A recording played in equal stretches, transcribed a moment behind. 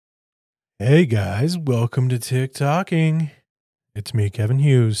Hey guys, welcome to TikToking. It's me, Kevin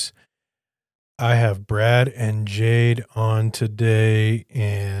Hughes. I have Brad and Jade on today,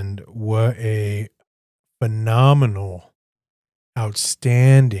 and what a phenomenal,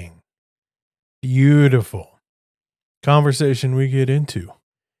 outstanding, beautiful conversation we get into.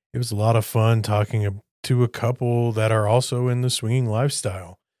 It was a lot of fun talking to a couple that are also in the swinging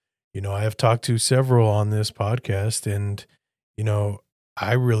lifestyle. I have talked to several on this podcast, and, you know,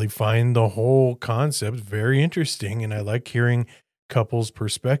 I really find the whole concept very interesting. And I like hearing couples'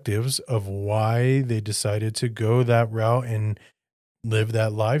 perspectives of why they decided to go that route and live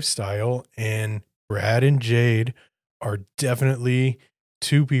that lifestyle. And Brad and Jade are definitely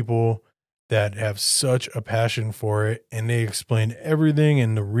two people that have such a passion for it. And they explain everything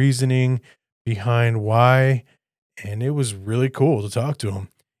and the reasoning behind why. And it was really cool to talk to them.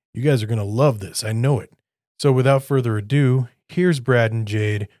 You guys are going to love this. I know it. So without further ado, here's Brad and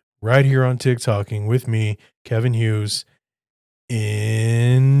Jade right here on TikToking with me, Kevin Hughes.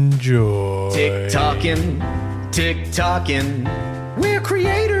 Enjoy. TikToking, where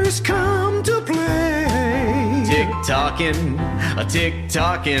creators come to play. TikToking,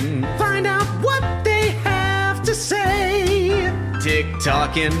 find out what they have to say.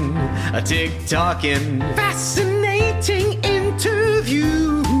 TikToking, fascinating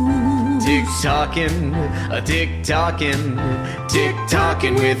interview. TikToking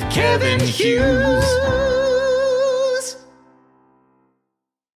with Kevin Hughes.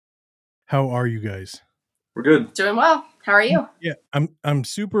 How are you guys? We're good. Doing well. How are you? Yeah, I'm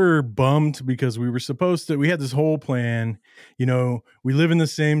super bummed because we had this whole plan. We live in the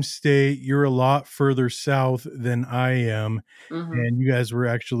same state. You're a lot further south than I am. Mm-hmm. And you guys were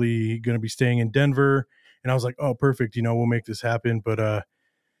actually going to be staying in Denver. And I was like, oh, perfect. We'll make this happen. But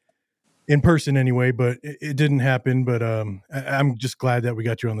in person anyway, but it didn't happen. But I'm just glad that we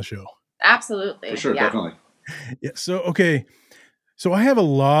got you on the show. Absolutely. For sure, yeah. definitely. Yeah. So I have a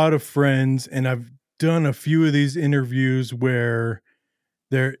lot of friends, and I've done a few of these interviews where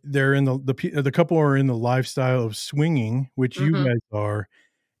they're in the couple are in the lifestyle of swinging, which you guys are,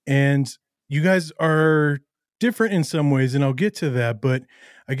 and you guys are different in some ways, and I'll get to that. But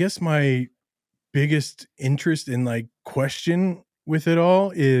I guess my biggest interest in question with it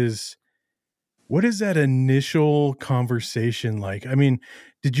all is, what is that initial conversation like? I mean,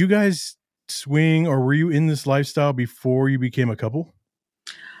 did you guys swing, or were you in this lifestyle before you became a couple?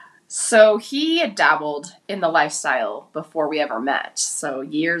 So he had dabbled in the lifestyle before we ever met. So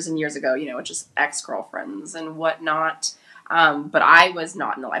years and years ago, just ex-girlfriends and whatnot. But I was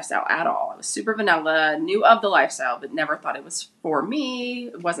not in the lifestyle at all. I was super vanilla, knew of the lifestyle, but never thought it was for me.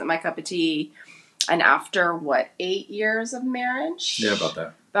 It wasn't my cup of tea. And after 8 years of marriage? Yeah, about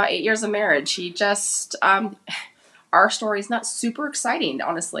that. About 8 years of marriage, he just, our story is not super exciting,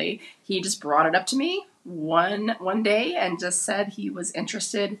 honestly. He just brought it up to me one day and just said he was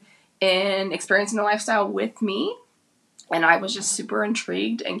interested in experiencing the lifestyle with me. And I was just super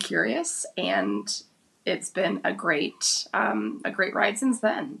intrigued and curious, and it's been a great ride since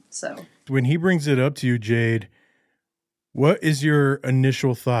then. So when he brings it up to you, Jade, what is your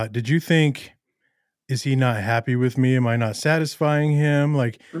initial thought? Did you think, is he not happy with me? Am I not satisfying him?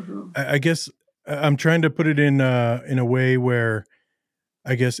 I guess I'm trying to put it in a way where,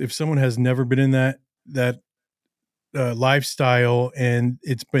 I guess, if someone has never been in that lifestyle and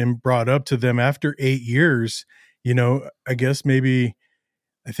it's been brought up to them after 8 years, I guess maybe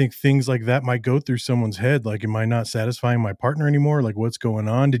I think things like that might go through someone's head. Like, am I not satisfying my partner anymore? Like, what's going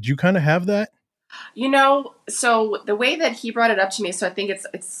on? Did you kind of have that? So the way that he brought it up to me, so I think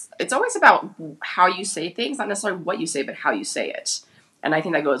it's always about how you say things, not necessarily what you say, but how you say it. And I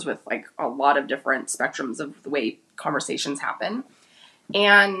think that goes with a lot of different spectrums of the way conversations happen.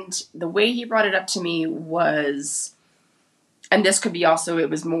 And the way he brought it up to me was, and this could be also, it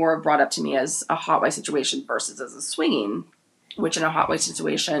was more brought up to me as a hot wife situation versus as a swinging, which in a hot wife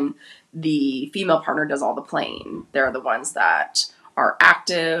situation, the female partner does all the playing. They're the ones that are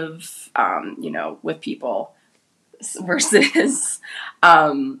active, with people, versus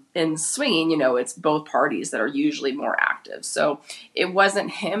in swinging, it's both parties that are usually more active. So it wasn't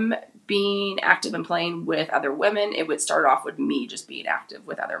him being active and playing with other women. It would start off with me just being active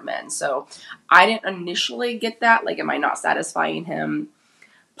with other men. So I didn't initially get that. Am I not satisfying him?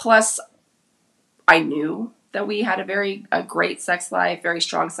 Plus, I knew that we had a great sex life, very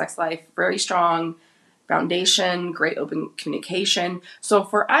strong sex life, very strong foundation, great open communication. So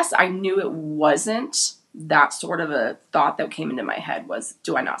for us, I knew it wasn't that sort of a thought that came into my head was,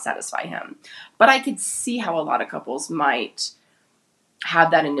 do I not satisfy him? But I could see how a lot of couples might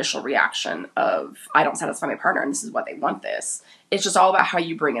have that initial reaction of, I don't satisfy my partner and this is what they want this. It's just all about how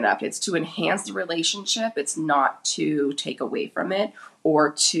you bring it up. It's to enhance the relationship. It's not to take away from it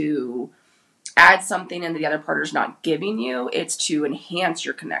or to add something and the other partner's not giving you. It's to enhance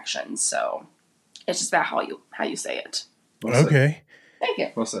your connection. So it's just about how you say it. Well Okay. Thank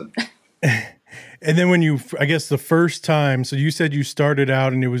you. Well said. And then when I guess the first time, so you said you started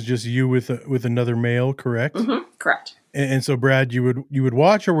out and it was just you with another male, correct? Mm-hmm. Correct. And so Brad, you would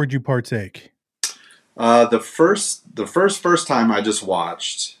watch or would you partake? The first time I just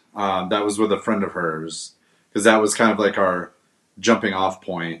watched, that was with a friend of hers, because that was kind of like our jumping off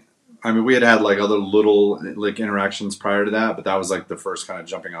point. I mean, we had like other little like interactions prior to that, but that was like the first kind of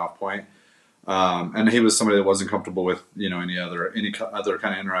jumping off point. And he was somebody that wasn't comfortable with, any other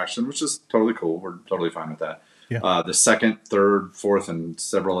kind of interaction, which is totally cool. We're totally fine with that. Yeah. The second, third, fourth, and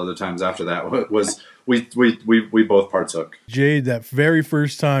several other times after that was we both partook. Jade, that very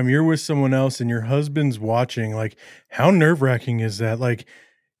first time you're with someone else and your husband's watching, like how nerve-wracking is that? Like,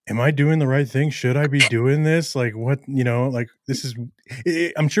 am I doing the right thing? Should I be doing this? Like what, like this is,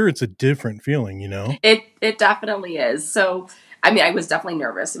 I'm sure it's a different feeling, It definitely is. So, I mean, I was definitely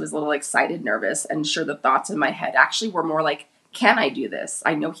nervous. It was a little excited, nervous, and sure the thoughts in my head actually were more like, can I do this?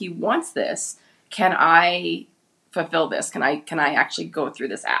 I know he wants this. Can I fulfill this? Can I actually go through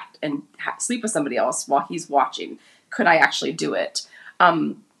this act and sleep with somebody else while he's watching? Could I actually do it?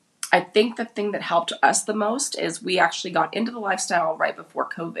 I think the thing that helped us the most is we actually got into the lifestyle right before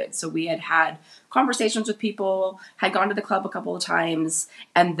COVID. So we had conversations with people, had gone to the club a couple of times,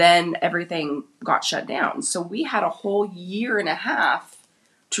 and then everything got shut down. So we had a whole year and a half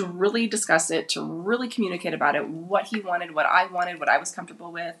to really discuss it, to really communicate about it, what he wanted, what I wanted, what I was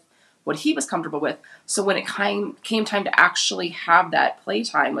comfortable with, what he was comfortable with. So when it came time to actually have that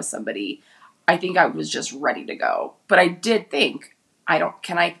playtime with somebody, I think I was just ready to go. But I did think,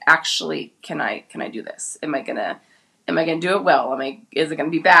 can I do this? Am I gonna do it well? Is it gonna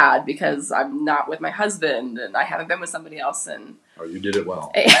be bad because I'm not with my husband and I haven't been with somebody else in you did it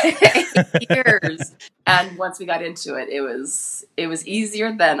well. 8 years? And once we got into it, it was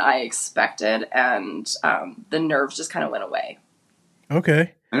easier than I expected, and the nerves just kind of went away.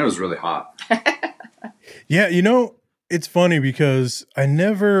 Okay. And it was really hot. Yeah, it's funny because I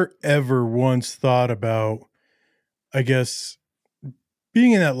never ever once thought about, I guess,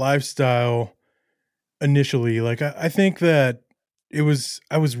 being in that lifestyle initially. Like I think that I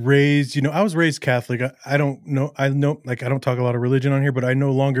was raised Catholic. I don't know. I know, like, I don't talk a lot of religion on here, but I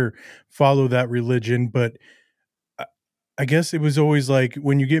no longer follow that religion. But I guess it was always like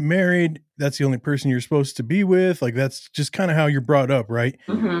when you get married, that's the only person you're supposed to be with. Like, that's just kind of how you're brought up. Right.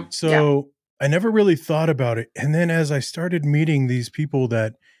 Mm-hmm. So I never really thought about it. And then as I started meeting these people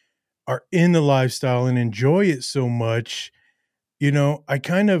that are in the lifestyle and enjoy it so much, so I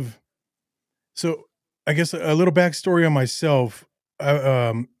guess a little backstory on myself.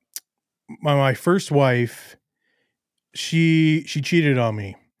 My first wife, she cheated on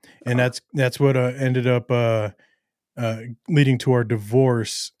me, and that's what ended up leading to our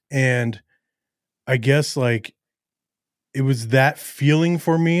divorce. And I guess like it was that feeling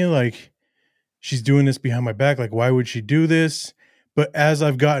for me, like she's doing this behind my back. Like, why would she do this? But as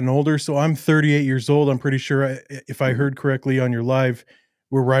I've gotten older, so I'm 38 years old. I'm pretty sure if I heard correctly on your live,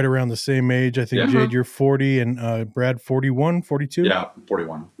 we're right around the same age. I think, Jade, you're 40 and Brad, 41, 42? Yeah,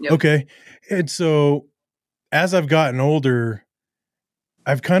 41. Yep. Okay. And so as I've gotten older,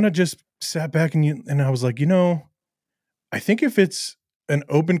 I've kind of just sat back and I was like, I think if it's an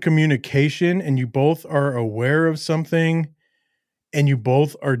open communication and you both are aware of something and you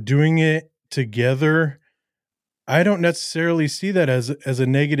both are doing it together, I don't necessarily see that as a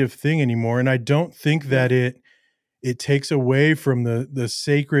negative thing anymore. And I don't think that it takes away from the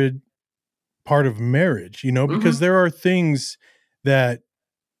sacred part of marriage, because there are things that,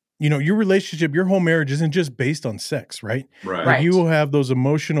 your relationship, your whole marriage isn't just based on sex, right? Right. Like you will have those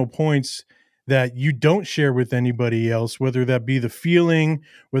emotional points that you don't share with anybody else, whether that be the feeling,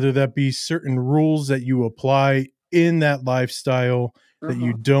 whether that be certain rules that you apply in that lifestyle that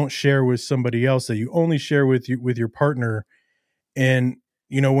you don't share with somebody else, that you only share with your partner. And,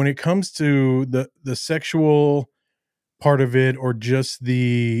 when it comes to the sexual part of it, or just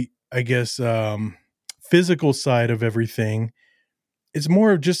the, I guess, physical side of everything, it's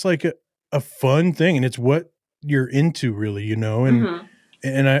more of just like a fun thing. And it's what you're into really, and,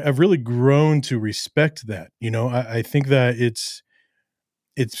 and I've really grown to respect that. I think that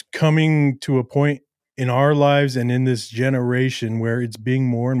it's coming to a point in our lives and in this generation where it's being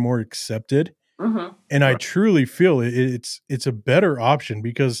more and more accepted. And I truly feel it's a better option,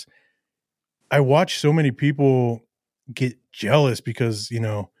 because I watch so many people get jealous because,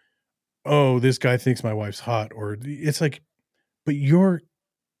 oh, this guy thinks my wife's hot, or it's like, but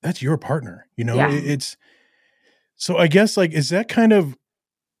that's your partner, Yeah. it's, so I guess like, is that kind of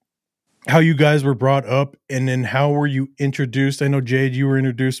how you guys were brought up? And then how were you introduced? I know, Jade, you were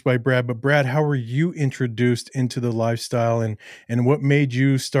introduced by Brad, but Brad, how were you introduced into the lifestyle, and what made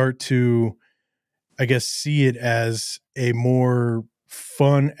you start to, I guess, see it as a more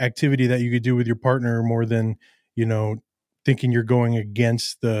fun activity that you could do with your partner more than, thinking you're going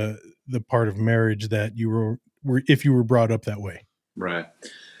against the part of marriage that you were if you were brought up that way? Right.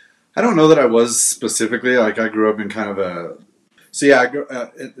 I don't know that I was specifically, like, I grew up in kind of I grew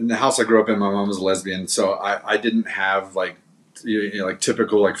in the house I grew up in. My mom was a lesbian, so I didn't have like like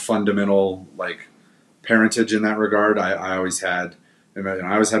typical like fundamental like parentage in that regard. I always had, I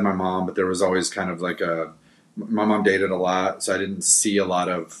always had my mom, but there was always kind of like my mom dated a lot, so I didn't see a lot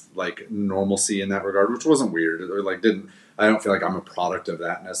of like normalcy in that regard, which wasn't weird or like I don't feel like I'm a product of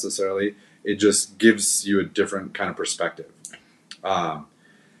that necessarily. It just gives you a different kind of perspective. And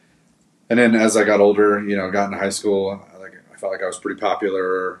then as I got older, got into high school, I felt like I was pretty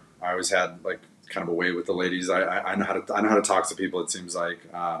popular. I always had like kind of a way with the ladies. I know how to talk to people. It seems like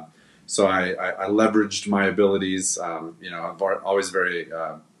so I leveraged my abilities. I'm always a very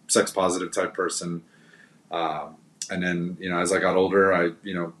sex positive type person. And then as I got older, I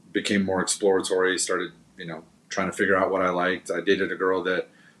became more exploratory. Started trying to figure out what I liked. I dated a girl that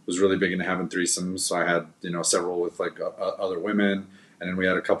was really big into having threesomes. So I had several with like other women, and then we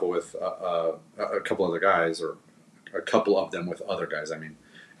had a couple with a couple other guys, or a couple of them with other guys, and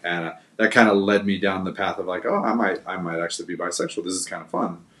that kind of led me down the path of like, oh, I might actually be bisexual. This is kind of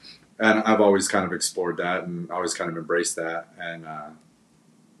fun, and I've always kind of explored that and always kind of embraced that, and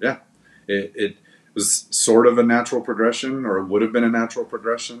it was sort of a natural progression, or it would have been a natural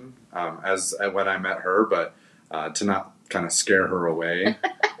progression as when I met her, but to not kind of scare her away,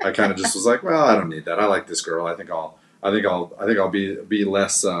 I kind of just was like, well, I don't need that. I like this girl. I think I'll be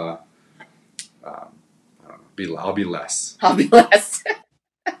less. I'll be less. I'll be less.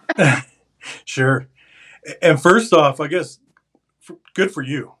 Sure. And first off, I guess, good for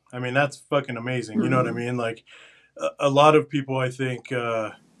you. I mean, that's fucking amazing. Mm-hmm. You know what I mean? Like, a lot of people, I think,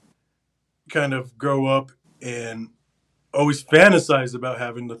 kind of grow up and always fantasize about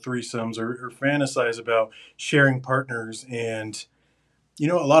having the threesomes or fantasize about sharing partners. And, a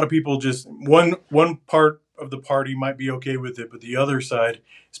lot of people just, one part of the party might be okay with it, but the other side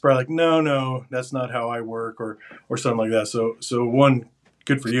is probably like, no, that's not how I work, or something like that. So one,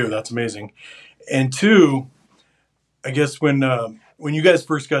 good for you. That's amazing. And two, I guess when you guys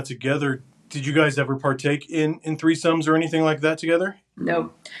first got together, did you guys ever partake in threesomes or anything like that together?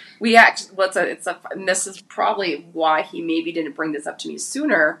 No, we actually. Well, and this is probably why he maybe didn't bring this up to me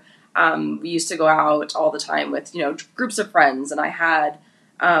sooner. We used to go out all the time with groups of friends, and I had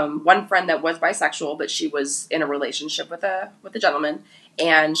one friend that was bisexual, but she was in a relationship with a gentleman,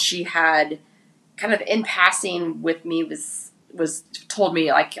 and she had kind of in passing with me was told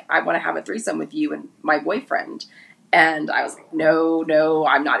me like, I want to have a threesome with you and my boyfriend. And I was like, no,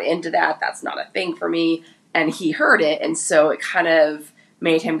 I'm not into that. That's not a thing for me. And he heard it. And so it kind of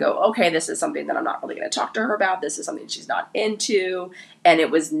made him go, okay, this is something that I'm not really going to talk to her about. This is something she's not into. And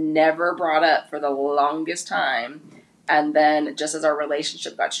it was never brought up for the longest time. And then just as our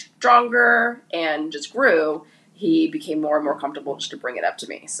relationship got stronger and just grew, he became more and more comfortable just to bring it up to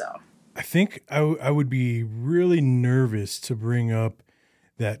me. So I think I would be really nervous to bring up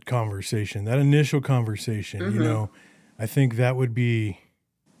that conversation, that initial conversation. Mm-hmm. I think that would be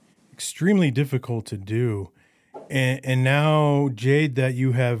extremely difficult to do. And now, Jade, that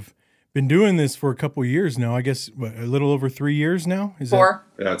you have been doing this for a couple of years now, I guess, a little over 3 years now? Is 4.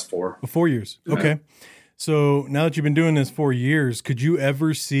 Yeah, it's 4. 4 years. Yeah. Okay. So now that you've been doing this 4 years, could you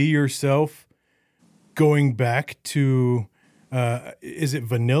ever see yourself going back to, is it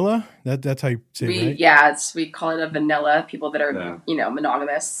vanilla? That's how you say it, right? Yeah, we call it a vanilla, people that are,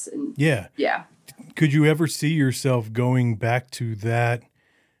 monogamous. And, yeah. Could you ever see yourself going back to that,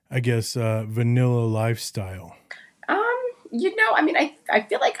 I guess, vanilla lifestyle? I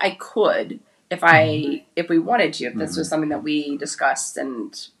feel like I could if we wanted to, if this was something that we discussed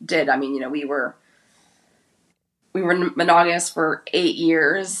and did. We were monogamous for 8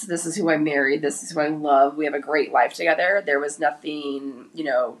 years. This is who I married. This is who I love. We have a great life together. There was nothing,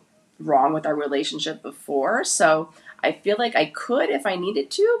 wrong with our relationship before. So I feel like I could if I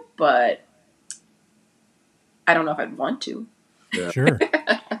needed to, but I don't know if I'd want to. Yeah. Sure.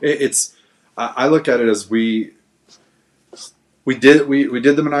 I look at it as we did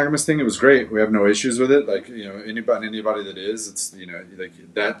the monogamous thing. It was great. We have no issues with it. Like, anybody that is, it's,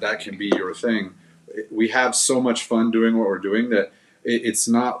 like that can be your thing. we have so much fun doing what we're doing that it's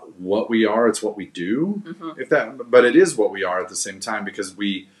not what we are, it's what we do. But it is what we are at the same time, because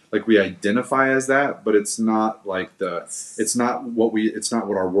we identify as that, but it's not like it's not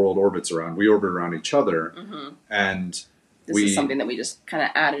what our world orbits around. We orbit around each other, and this is something that we just kind of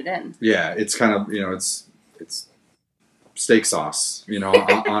added in. Yeah, it's kind of, it's steak sauce,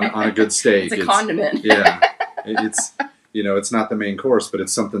 on a good steak. It's a condiment. Yeah, it's it's not the main course, but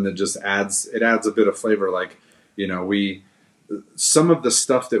it's something that just adds a bit of flavor. Like, some of the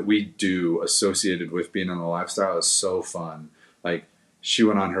stuff that we do associated with being in the lifestyle is so fun. Like, she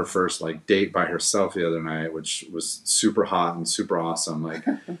went on her first date by herself the other night, which was super hot and super awesome. Like,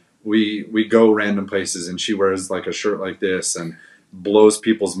 we go random places, and she wears a shirt like this and blows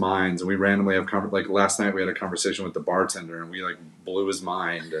people's minds. And we randomly have last night we had a conversation with the bartender, and we blew his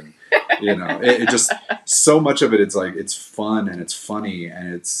mind. And it just, so much of it, it's fun and it's funny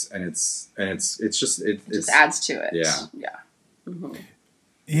and it just adds to it. Yeah.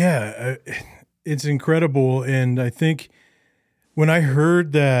 Yeah, it's incredible. And I think when I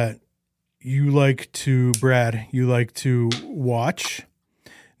heard that Brad, you like to watch.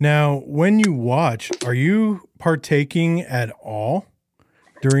 Now, when you watch, are you partaking at all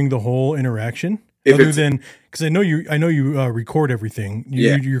during the whole interaction? Other than, because I know you record everything.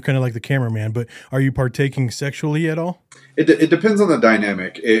 You're kind of like the cameraman, but are you partaking sexually at all? It depends on the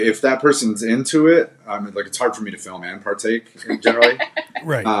dynamic. If that person's into it, it's hard for me to film and partake generally.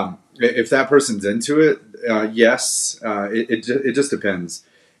 Right. If that person's into it, yes. It just depends.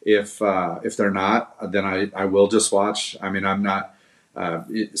 If they're not, then I will just watch. I mean, I'm not.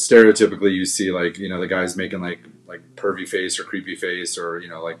 Stereotypically, you see the guys making like pervy face or creepy face, or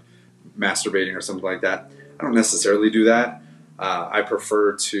masturbating or something like that. I don't necessarily do that. I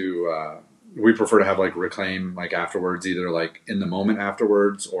prefer to. We prefer to have reclaim afterwards, either in the moment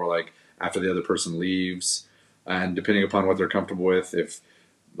afterwards, or after the other person leaves, and depending upon what they're comfortable with. If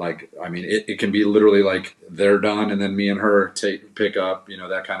it can be literally they're done and then me and her pick up,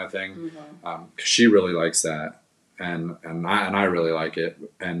 that kind of thing. She really likes that, and I really like it.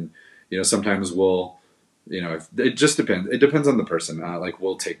 And sometimes we'll, it just depends. It depends on the person.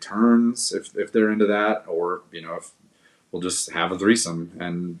 We'll take turns if they're into that, or if we'll just have a threesome,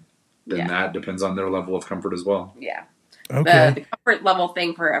 and then that depends on their level of comfort as well. Yeah. Okay. The comfort level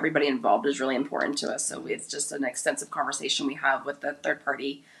thing for everybody involved is really important to us. So it's just an extensive conversation we have with the third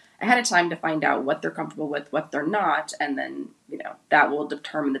party ahead of time to find out what they're comfortable with, what they're not, and then that will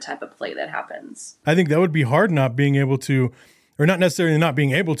determine the type of play that happens. I think that would be hard, not being able to, or not necessarily not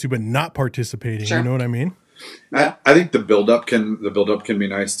being able to, but not participating. Sure. You know what I mean? I think the buildup can be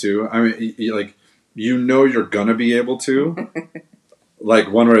nice too. I mean, you're gonna be able to,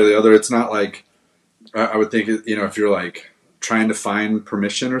 one way or the other. It's not I would think, if you're trying to find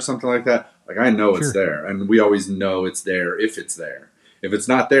permission or something like that. I know it's there, and we always know it's there if it's there. If it's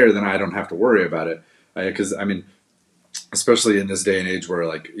not there, then I don't have to worry about it. Because especially in this day and age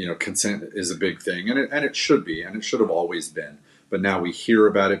where consent is a big thing, and it should be, and it should have always been. But now we hear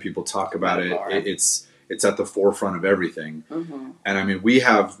about it, people talk about it. It's at the forefront of everything. And we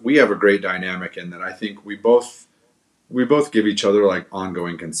have a great dynamic in that. I think we both give each other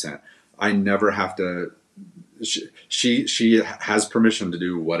ongoing consent. I never have to. She has permission to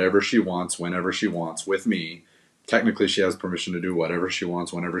do whatever she wants, whenever she wants with me. Technically, she has permission to do whatever she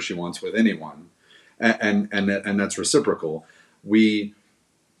wants, whenever she wants with anyone, and that's reciprocal. We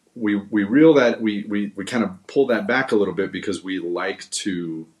reel that we kind of pull that back a little bit because we like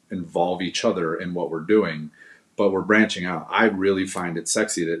to involve each other in what we're doing, but we're branching out. I really find it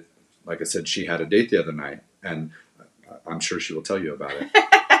sexy that, like I said, she had a date the other night, and I'm sure she will tell you about it.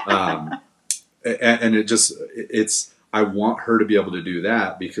 And I want her to be able to do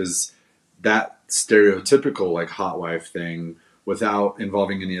that, because that stereotypical hot wife thing, without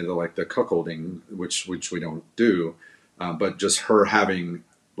involving any of the cuckolding, which we don't do, but just her having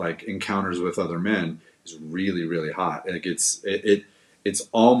encounters with other men is really, really hot. It's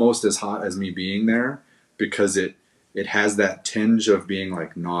almost as hot as me being there, because it has that tinge of being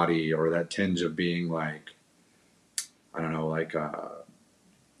naughty, or that tinge of being I don't know,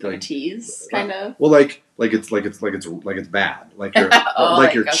 a tease kind of. Well, it's bad.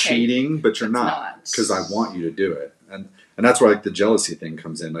 You're cheating, but you're not, because I want you to do it, and that's where the jealousy thing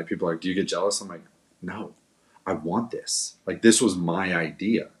comes in. People are do you get jealous? I'm like, no, I want this. This was my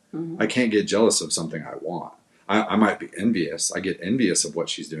idea. I can't get jealous of something I want. I might be envious. I get envious of what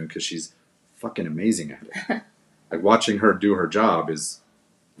she's doing because she's fucking amazing at it. Watching her do her job it's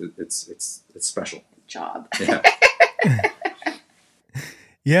special. Job. Yeah.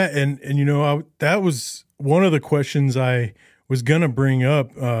 Yeah, and that was one of the questions I was going to bring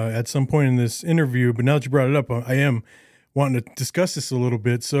up at some point in this interview, but now that you brought it up, I am wanting to discuss this a little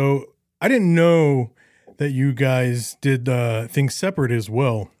bit. So I didn't know that you guys did things separate as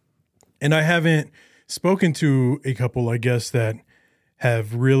well. And I haven't spoken to a couple, I guess, that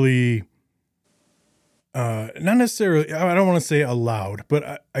have really, not necessarily, I don't want to say allowed,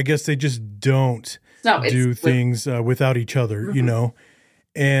 but I guess they just don't do things without each other, you know?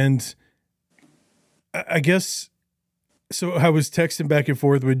 And I guess, so I was texting back and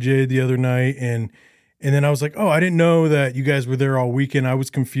forth with Jade the other night, and then I was like, oh, I didn't know that you guys were there all weekend. I was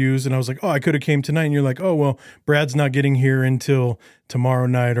confused, and I was like, oh, I could have came tonight. And you're like, oh, well, Brad's not getting here until tomorrow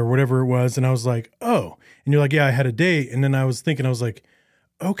night or whatever it was. And I was like, oh. And you're like, yeah, I had a date. And then I was thinking, I was like,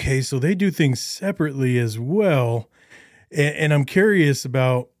 okay, so they do things separately as well. And I'm curious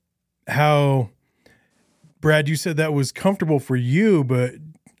about how, Brad, you said that was comfortable for you, but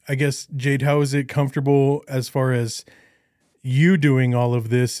I guess, Jade, how is it comfortable as far as you doing all of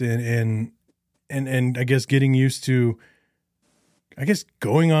this and I guess getting used to, I guess,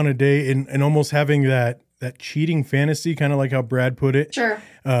 going on a date and almost having that cheating fantasy, kind of like how Brad put it. Sure.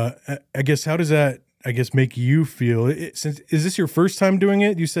 I guess, how does that, I guess, make you feel? Is this your first time doing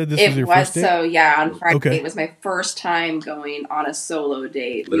it? You said this was your first date? So yeah, on Friday it was my first time going on a solo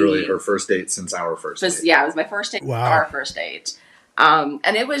date. Literally her first date since our first date. Yeah, it was my first date. Wow. Our first date.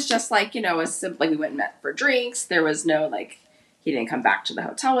 And it was just like, you know, like we went and met for drinks. There was no like, he didn't come back to the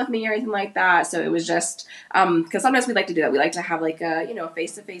hotel with me or anything like that. So it was just, because sometimes we like to do that. We like to have like a, you know,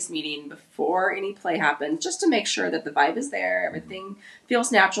 face-to-face meeting before any play happens, just to make sure that the vibe is there, everything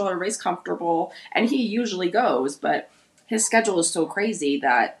feels natural, everybody's comfortable. And he usually goes, but his schedule is so crazy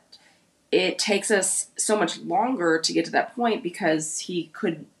that it takes us so much longer to get to that point because he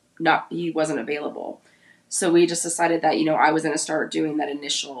wasn't available. So we just decided that, you know, I was going to start doing that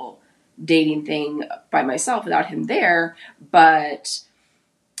initial dating thing by myself without him there, but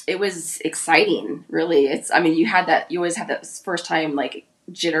it was exciting, really. You always have that first time like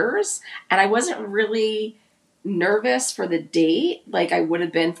jitters, and I wasn't really nervous for the date like I would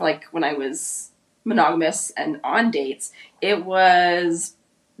have been for like when I was monogamous and on dates. There was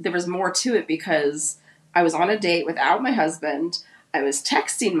more to it because I was on a date without my husband. I was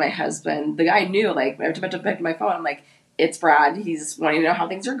texting my husband. The guy knew, like, every time I took back to my phone, I'm like, it's Brad. He's wanting to know how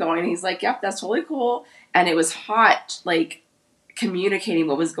things are going. He's like, yep, that's totally cool. And it was hot, like, communicating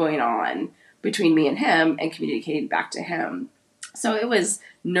what was going on between me and him and communicating back to him. So it was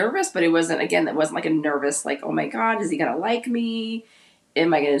nervous, but it wasn't like a nervous, like, oh my God, is he going to like me?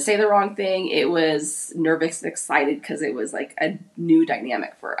 Am I going to say the wrong thing? It was nervous and excited because it was like a new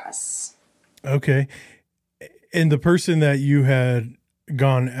dynamic for us. Okay. And the person that you had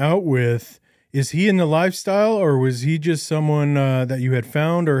gone out with, is he in the lifestyle, or was he just someone that you had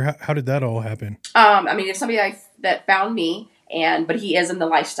found, or how did that all happen? It's somebody that found me, but he is in the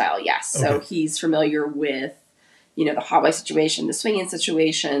lifestyle, yes. Okay. So he's familiar with, you know, the hot wife situation, the swinging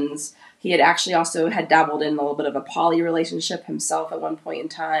situations. He had actually also dabbled in a little bit of a poly relationship himself at one point in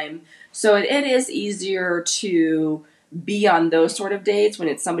time. So it is easier to be on those sort of dates when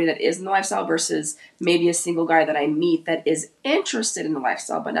it's somebody that is in the lifestyle versus maybe a single guy that I meet that is interested in the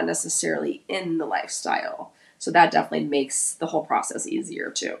lifestyle but not necessarily in the lifestyle. So that definitely makes the whole process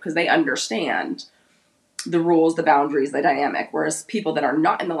easier too, because they understand the rules, the boundaries, the dynamic, whereas people that are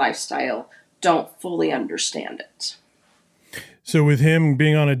not in the lifestyle don't fully understand it. So with him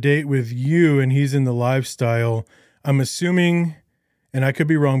being on a date with you and he's in the lifestyle, I'm assuming, and I could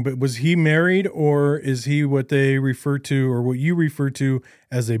be wrong, but was he married, or is he what they refer to, or what you refer to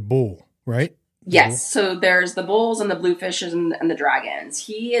as a bull, right? Yes. So there's the bulls and the bluefishes and the dragons.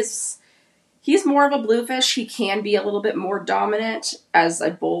 He's more of a bluefish. He can be a little bit more dominant as a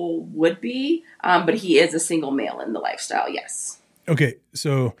bull would be, but he is a single male in the lifestyle. Yes. Okay.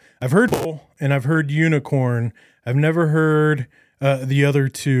 So I've heard bull and I've heard unicorn. I've never heard the other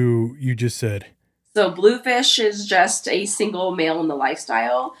two you just said. So bluefish is just a single male in the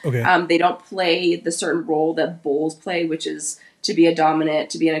lifestyle. Okay. They don't play the certain role that bulls play, which is to be a dominant,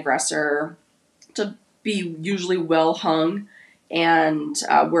 to be an aggressor, to be usually well hung. And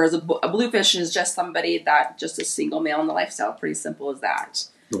whereas a bluefish is just somebody that just a single male in the lifestyle. Pretty simple as that.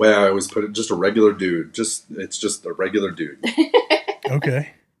 The way I always put it, just a regular dude. It's just a regular dude.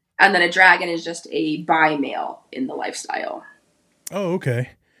 Okay. And then a dragon is just a bi male in the lifestyle. Oh,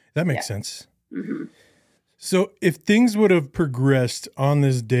 okay. That makes sense. Mm-hmm. So if things would have progressed on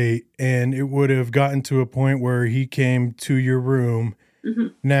this date and it would have gotten to a point where he came to your room,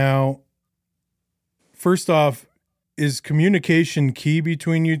 now, first off, is communication key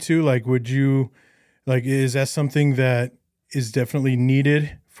between you two? Like, is that something that is definitely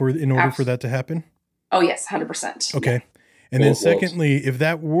needed in order for that to happen? Oh, yes, 100%. Okay. And then secondly, if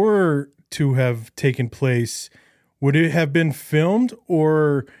that were to have taken place, would it have been filmed,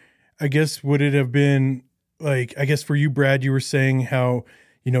 or I guess would it have been like, I guess for you, Brad, you were saying how,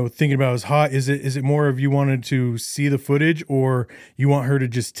 thinking about it was hot. Is it more of you wanted to see the footage, or you want her to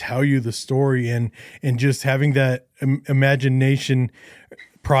just tell you the story and just having that imagination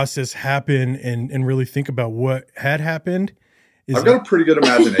process happen and really think about what had happened? I've got a pretty good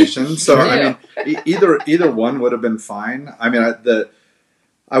imagination, so I mean, either one would have been fine. I mean,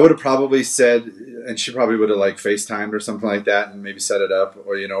 I would have probably said, and she probably would have like FaceTimed or something like that, and maybe set it up,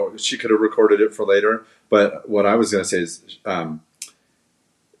 or she could have recorded it for later. But what I was going to say is,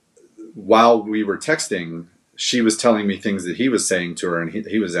 while we were texting, she was telling me things that he was saying to her, and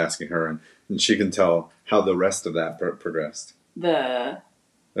he was asking her, and she can tell how the rest of that progressed.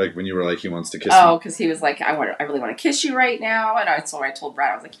 Like when you were like, he wants to kiss me. Oh, because he was like, I really want to kiss you right now. And I told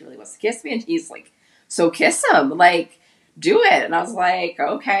Brad, I was like, he really wants to kiss me. And he's like, so kiss him. Like, do it. And I was like,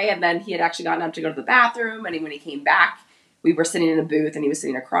 okay. And then he had actually gotten up to go to the bathroom. And when he came back, we were sitting in a booth and he was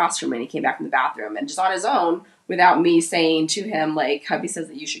sitting across from me. And he came back from the bathroom. And just on his own, without me saying to him, like, hubby says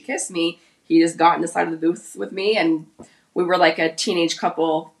that you should kiss me, he just got in the side of the booth with me. And we were like a teenage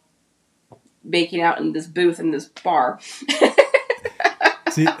couple making out in this booth in this bar.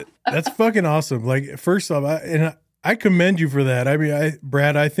 See, that's fucking awesome. Like, first off, I commend you for that. I mean,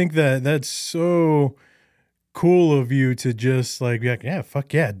 Brad, I think that's so cool of you to just like be like, yeah,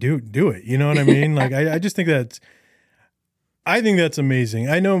 fuck yeah, do it. You know what I mean? Like, I just think that's amazing.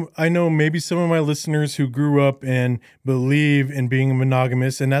 I know maybe some of my listeners who grew up and believe in being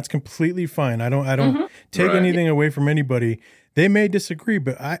monogamous, and that's completely fine. I don't take anything away from anybody. They may disagree,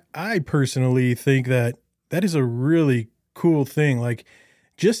 but I personally think that is a really cool thing. Like,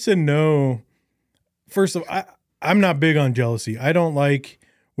 just to know, first of all, I'm not big on jealousy. I don't like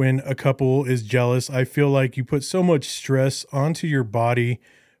when a couple is jealous. I feel like you put so much stress onto your body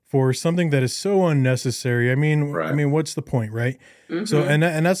for something that is so unnecessary. I mean, what's the point, right? Mm-hmm. So,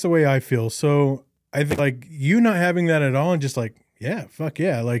 and that's the way I feel. So I think like you not having that at all and just like, yeah, fuck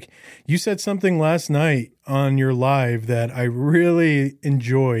yeah. Like you said something last night on your live that I really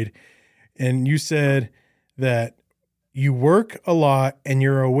enjoyed. And you said that you work a lot and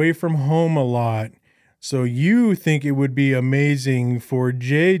you're away from home a lot. So you think it would be amazing for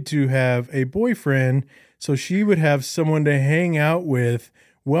Jade to have a boyfriend so she would have someone to hang out with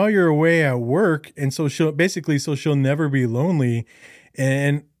while you're away at work. And so she'll never be lonely.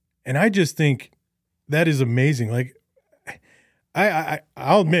 And I just think that is amazing. Like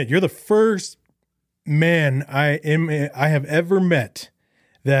I'll admit, you're the first man I have ever met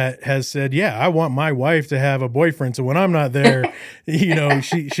that has said, yeah, I want my wife to have a boyfriend. So when I'm not there,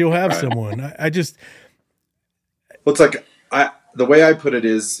 she'll have someone. I just, well, it's like, the way I put it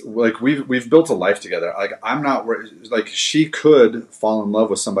is like, we've built a life together. Like I'm not like, she could fall in love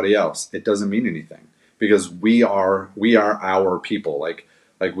with somebody else. It doesn't mean anything because we are our people. Like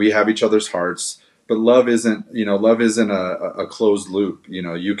we have each other's hearts, but love isn't a closed loop.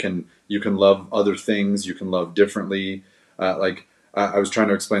 You can love other things. You can love differently. I was trying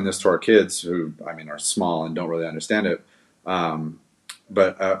to explain this to our kids who, are small and don't really understand it.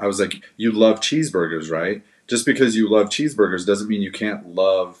 But I was like, you love cheeseburgers, right? Just because you love cheeseburgers doesn't mean you can't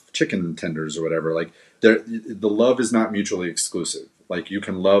love chicken tenders or whatever. Like the love is not mutually exclusive. Like you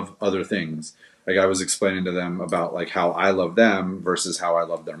can love other things. Like I was explaining to them about like how I love them versus how I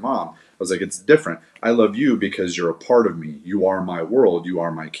love their mom. I was like, it's different. I love you because you're a part of me. You are my world. You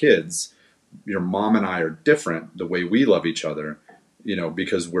are my kids. Your mom and I are different the way we love each other.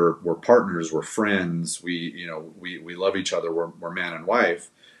 Because we're partners, we're friends, we love each other, we're man and wife,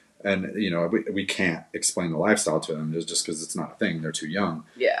 and we can't explain the lifestyle to them just because it's not a thing. They're too young.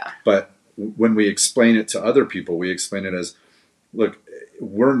 Yeah. But when we explain it to other people, we explain it as, look,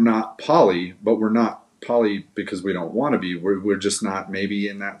 we're not poly, but we're not poly because we don't want to be. We're just not maybe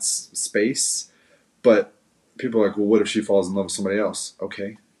in that space. But people are like, well, what if she falls in love with somebody else?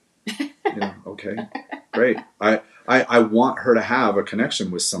 Okay. Okay, great. I want her to have a connection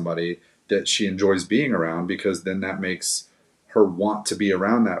with somebody that she enjoys being around, because then that makes her want to be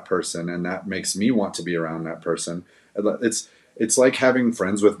around that person, and that makes me want to be around that person. It's like having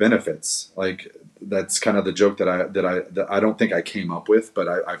friends with benefits. Like that's kind of the joke that I don't think I came up with, but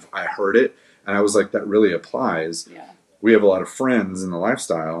I heard it and I was like, that really applies. Yeah. We have a lot of friends in the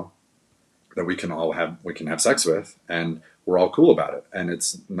lifestyle that we can have sex with, and we're all cool about it. And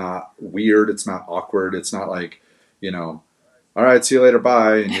it's not weird. It's not awkward. It's not like, all right, see you later.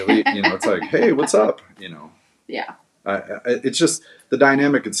 Bye. And you leave, it's like, hey, what's up? Yeah. It's just the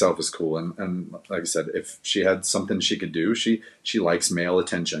dynamic itself is cool. And like I said, if she had something she could do, she likes male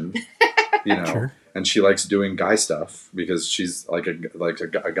attention, Sure. and she likes doing guy stuff because she's like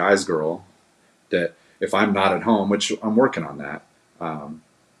a guy's girl. That if I'm not at home, which I'm working on that,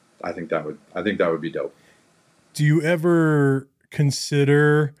 I think that would be dope. Do you ever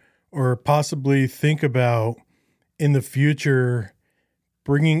consider or possibly think about in the future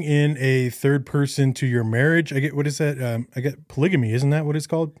bringing in a third person to your marriage? What is that? I get polygamy. Isn't that what it's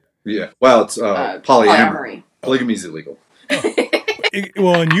called? Yeah. Well, it's polyamory. Polygamy is illegal.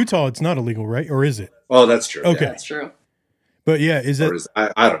 Well, in Utah, it's not illegal, right? Or is it? Oh, that's true. Okay. Yeah. That's true. But yeah, is it?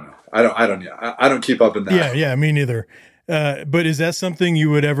 I don't know. I don't keep up in that. Yeah, me neither. But is that something you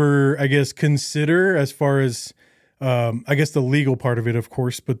would ever, I guess, consider as far as, I guess the legal part of it, of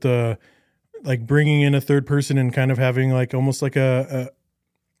course, but the like bringing in a third person and kind of having like almost like a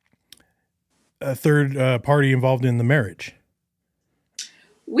third party involved in the marriage?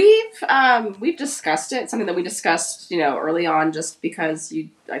 We've discussed it. It's something that we discussed, early on, just because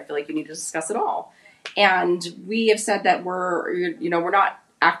I feel like you need to discuss it all. And we have said that we're not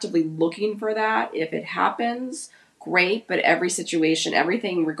actively looking for that. If it happens, great. But every situation,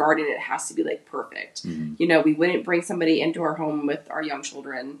 everything regarding it has to be like perfect. Mm-hmm. We wouldn't bring somebody into our home with our young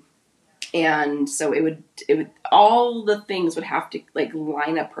children. And so it would, all the things would have to like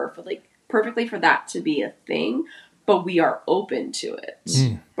line up perfectly for that to be a thing. But we are open to it.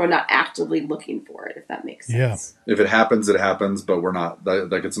 We're not actively looking for it, if that makes sense. Yeah. If it happens, it happens, but we're not,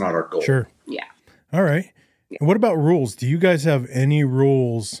 like, it's not our goal. Sure. Yeah. All right. Yeah. What about rules? Do you guys have any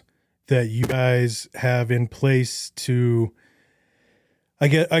rules that you guys have in place to, I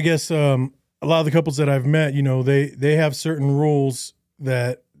guess, a lot of the couples that I've met, they have certain rules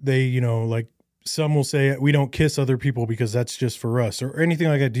that they, like some will say we don't kiss other people because that's just for us or anything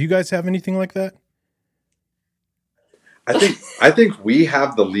like that. Do you guys have anything like that? I think we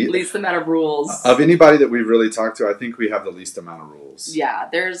have the least amount of rules of anybody that we've really talked to. I think we have the least amount of rules. Yeah,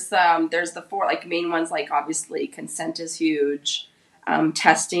 there's the four like main ones. Like obviously, consent is huge.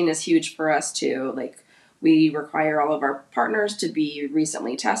 Testing is huge for us too. Like we require all of our partners to be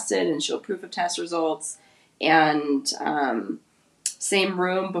recently tested and show proof of test results. And same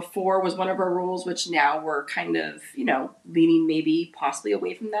room before was one of our rules, which now we're kind of leaning maybe possibly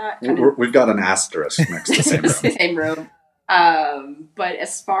away from that. We've got an asterisk next to the same room. Same room. But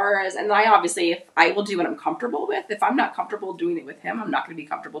as far as, and I obviously, if I will do what I'm comfortable with, if I'm not comfortable doing it with him, I'm not going to be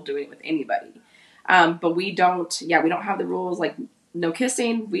comfortable doing it with anybody. But we don't have the rules like no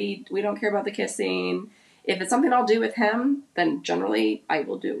kissing. We don't care about the kissing. If it's something I'll do with him, then generally I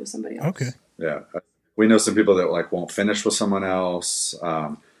will do it with somebody else. Okay. Yeah. We know some people that like won't finish with someone else.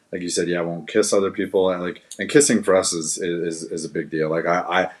 Like you said, won't kiss other people. And kissing for us is a big deal. Like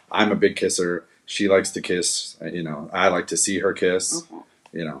I'm a big kisser. She likes to kiss, I like to see her kiss,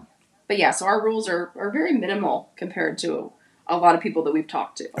 But yeah, so our rules are very minimal compared to a lot of people that we've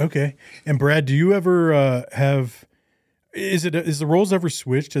talked to. Okay. And Brad, do you ever is the roles ever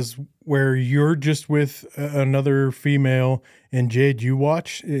switched as where you're just with another female and Jade, you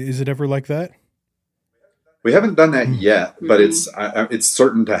watch? Is it ever like that? We haven't done that yet, but it's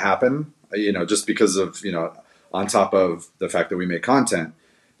certain to happen, just because of, on top of the fact that we make content,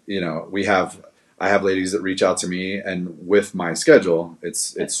 I have ladies that reach out to me, and with my schedule,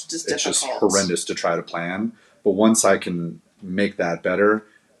 it's just horrendous to try to plan. But once I can make that better,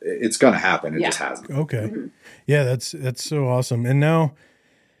 it's going to happen. It just hasn't. Okay. Mm-hmm. Yeah, that's so awesome. And now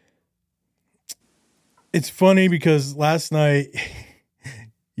it's funny because last night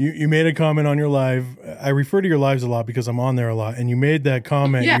you made a comment on your live. I refer to your lives a lot because I'm on there a lot. And you made that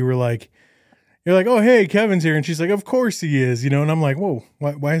comment. Yeah. You're like, oh, hey, Kevin's here. And she's like, of course he is, and I'm like, whoa,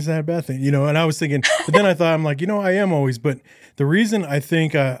 why is that a bad thing? And I was thinking, but then I thought, I'm like, I am always. But the reason I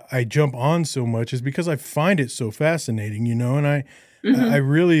think I jump on so much is because I find it so fascinating, and I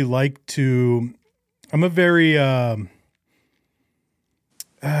really like to, I'm a very, how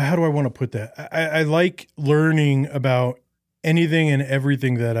do I want to put that? I like learning about anything and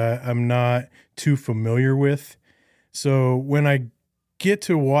everything that I'm not too familiar with. So when I get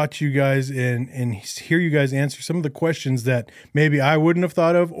to watch you guys and hear you guys answer some of the questions that maybe I wouldn't have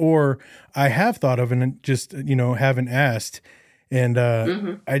thought of, or I have thought of and just, haven't asked. And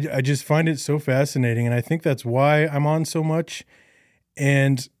I just find it so fascinating. And I think that's why I'm on so much.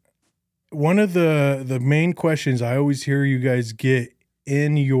 And one of the main questions I always hear you guys get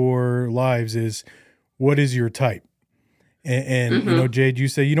in your lives is, what is your type? And Jade, you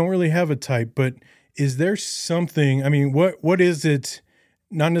say you don't really have a type, but is there something, I mean, what is it?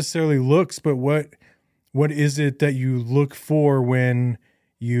 Not necessarily looks, but what is it that you look for when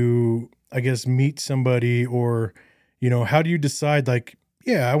you, I guess, meet somebody, or, how do you decide like,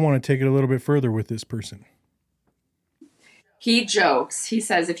 I want to take it a little bit further with this person? he jokes. He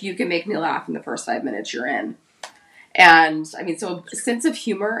says, if you can make me laugh in the first 5 minutes, you're in. And I mean, so sense of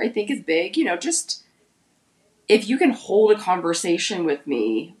humor, I think, is big. You know, just if you can hold a conversation with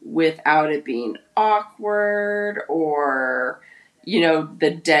me without it being awkward or, you know, the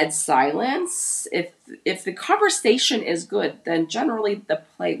dead silence, if the conversation is good, then generally the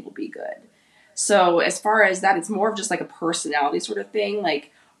play will be good. So as far as that, it's more of just like a personality sort of thing.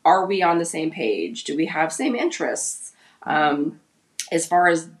 Like, are we on the same page? Do we have same interests? As far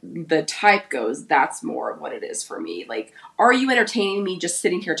as the type goes, that's more of what it is for me. Like, are you entertaining me just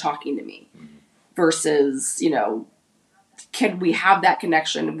sitting here talking to me? Versus, you know, can we have that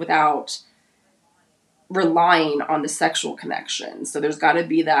connection without relying on the sexual connection? So there's got to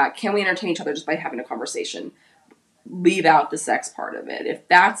be that. Can we entertain each other just by having a conversation? Leave out the sex part of it. If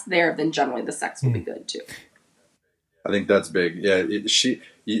that's there, then generally the sex will be good too. I think that's big. Yeah,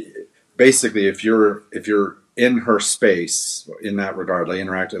 basically, if you're in her space in that regard, like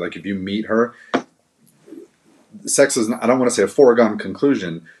interacting, like if you meet her, sex is not, I don't want to say a foregone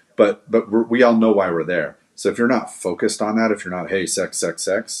conclusion, but we all know why we're there. So if you're not focused on that, if you're not, hey, sex,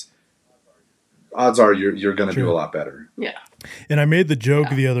 odds are you're going to do a lot better. Yeah. And I made the joke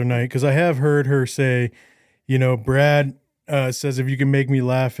the other night because I have heard her say, you know, Brad says if you can make me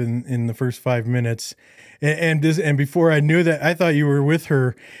laugh in the first 5 minutes. And before I knew that, I thought you were with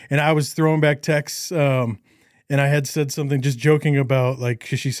her, and I was throwing back texts, and I had said something just joking about, like,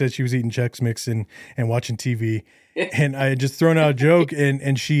 she said she was eating Chex Mix and watching TV, and I had just thrown out a joke,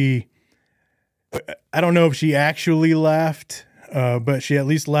 and she, I don't know if she actually laughed, but she at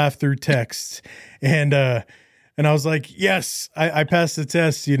least laughed through texts, and I was like, yes, I passed the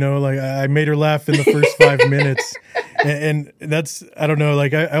test, you know, like I made her laugh in the first 5 minutes, and that's, I don't know,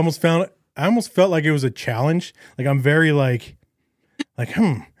 like I almost felt like it was a challenge. Like I'm very like, I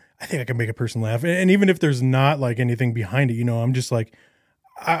think I can make a person laugh. And even if there's not like anything behind it, you know, I'm just like,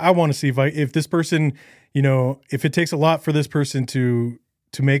 I want to see if this person, you know, if it takes a lot for this person to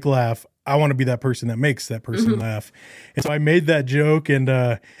make laugh, I want to be that person that makes that person laugh. And so I made that joke and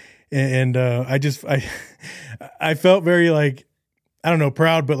I felt very like, I don't know,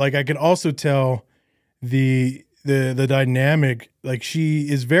 proud, but like I could also tell the dynamic, like she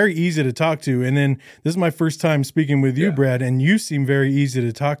is very easy to talk to. And then this is my first time speaking with you, Brad, and you seem very easy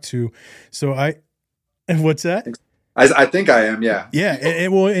to talk to. So what's that? I think I am. Yeah. Yeah.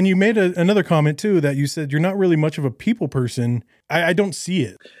 And you made another comment too, that you said you're not really much of a people person. I don't see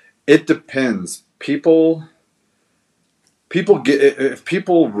it. It depends. People get, if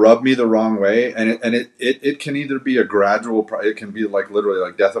people rub me the wrong way, and it can either be a gradual, it can be like literally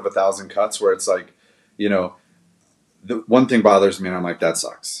like death of a thousand cuts, where it's like, you know, the one thing bothers me and I'm like, that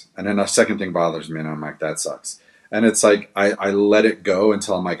sucks. And then a second thing bothers me and I'm like, that sucks. And it's like, I let it go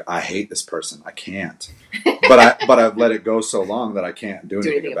until I'm like, I hate this person. I can't. But I've let it go so long that I can't do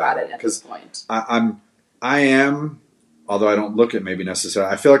anything about it. At this point. I am, although I don't look at maybe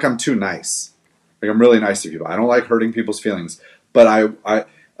necessarily, I feel like I'm too nice. Like I'm really nice to people. I don't like hurting people's feelings. But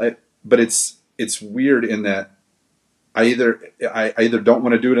but it's weird in that I either don't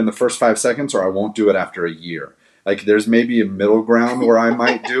want to do it in the first 5 seconds or I won't do it after a year. Like there's maybe a middle ground where I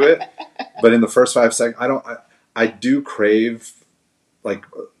might do it, but in the first 5 seconds, I do crave, like,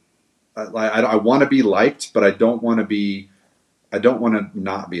 I want to be liked, but I don't want to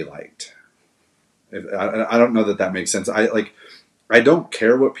not be liked. I don't know that makes sense. I don't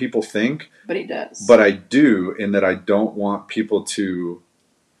care what people think, but he does. But I do, in that I don't want people to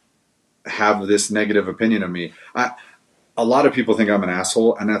have this negative opinion of me. A lot of people think I'm an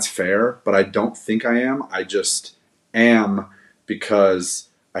asshole, and that's fair, but I don't think I am. I just am, because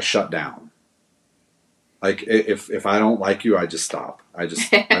I shut down. Like if I don't like you, I just stop. I just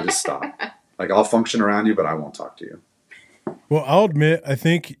stop. Like I'll function around you, but I won't talk to you. Well, I'll admit, I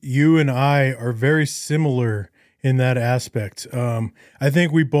think you and I are very similar in that aspect. I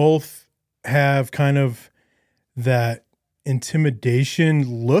think we both have kind of that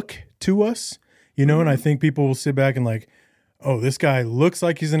intimidation look to us, you know, and I think people will sit back and like, oh, this guy looks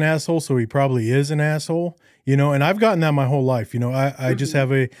like he's an asshole, so he probably is an asshole, you know, and I've gotten that my whole life. You know, I just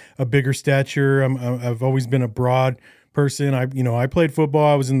have a bigger stature. I've always been a broad person. I played football.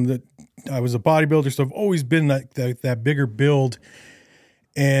 I was a bodybuilder, so I've always been that bigger build.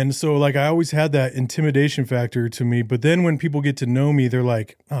 And so like, I always had that intimidation factor to me. But then when people get to know me, they're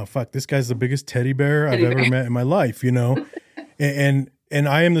like, oh, fuck, this guy's the biggest teddy bear I've ever met in my life, you know? and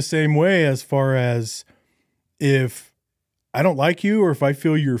I am the same way, as far as if I don't like you, or if I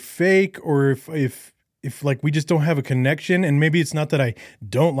feel you're fake, or if like we just don't have a connection, and maybe it's not that I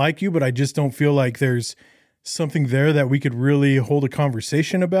don't like you, but I just don't feel like there's something there that we could really hold a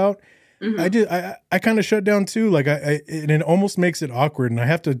conversation about. I kind of shut down too. Like and it almost makes it awkward, and I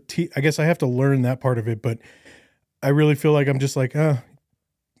have to, I guess I have to learn that part of it, but I really feel like I'm just like,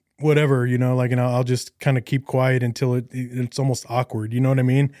 whatever, you know, like, and I'll just kind of keep quiet until it's almost awkward. You know what I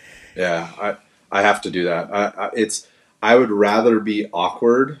mean? Yeah. I have to do that. I would rather be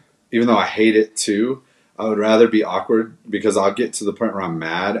awkward, even though I hate it too. I would rather be awkward because I'll get to the point where I'm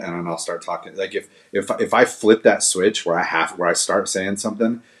mad and then I'll start talking. Like if I flip that switch where I start saying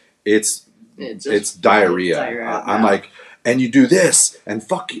something, it's diarrhea. I'm like, and you do this and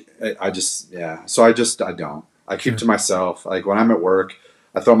fuck you. So I don't. I keep to myself. Like when I'm at work,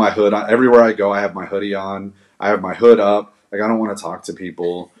 I throw my hood on. Everywhere I go, I have my hoodie on. I have my hood up. Like I don't want to talk to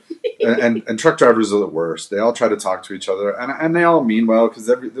people. and truck drivers are the worst. They all try to talk to each other, and they all mean well because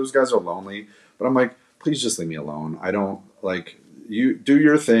those guys are lonely. But I'm like, please just leave me alone. I don't like you. Do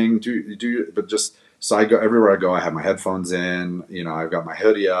your thing. But just so I go everywhere I go. I have my headphones in. You know, I've got my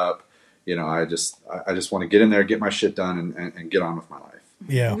hoodie up. You know, I just want to get in there, get my shit done, and get on with my life.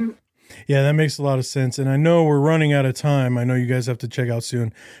 Yeah. Yeah, that makes a lot of sense. And I know we're running out of time. I know you guys have to check out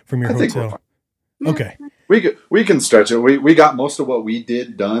soon from your hotel. Okay. We can stretch it. We got most of what we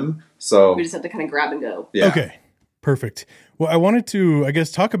did done. So we just have to kind of grab and go. Yeah. Okay. Perfect. Well, I wanted to, I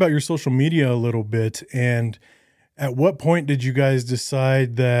guess, talk about your social media a little bit. And at what point did you guys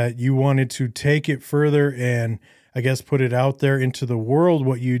decide that you wanted to take it further and, I guess, put it out there into the world,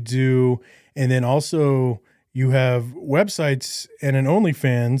 what you do? And then also you have websites and an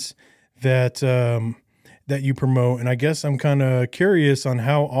OnlyFans that you promote. And I guess I'm kind of curious on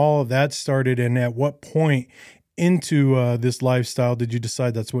how all of that started and at what point into this lifestyle did you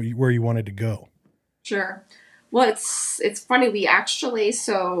decide that's where you wanted to go? Sure. Well, it's funny. We actually,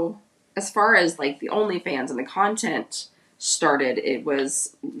 so as far as like the OnlyFans and the content started, it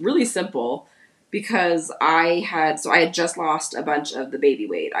was really simple because I had just lost a bunch of the baby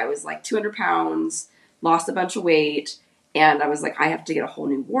weight. I was like 200 pounds, lost a bunch of weight. And I was like, I have to get a whole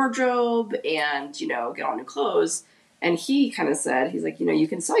new wardrobe and, you know, get all new clothes. And he kind of said, he's like, you know, you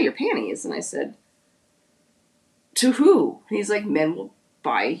can sell your panties. And I said, to who? And he's like, men will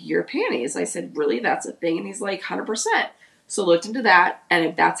buy your panties. I said, really? That's a thing? And he's like, 100%. So looked into that.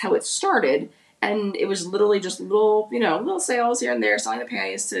 And that's how it started. And it was literally just little sales here and there, selling the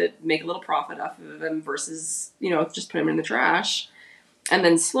panties to make a little profit off of them versus, you know, just put them in the trash. And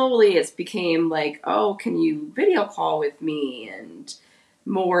then slowly it became like, oh, can you video call with me? And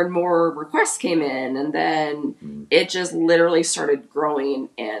more requests came in. And then it just literally started growing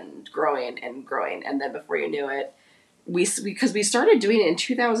and growing and growing. And then before you knew it, because we started doing it in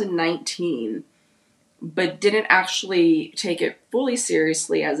 2019, but didn't actually take it fully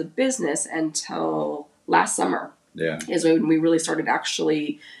seriously as a business until last summer. Yeah. Is when we really started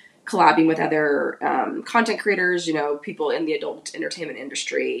actually collabing with other content creators, you know, people in the adult entertainment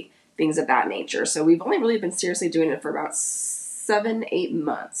industry, things of that nature. So we've only really been seriously doing it for about 7-8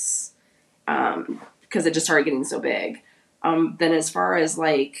 months because it just started getting so big. Then as far as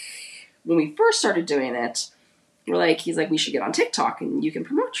like when we first started doing it, he's like, we should get on TikTok and you can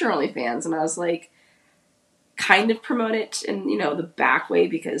promote your OnlyFans. And I was like, kind of promote it in, you know, the back way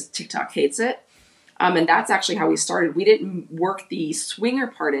because TikTok hates it. And that's actually how we started. We didn't work the swinger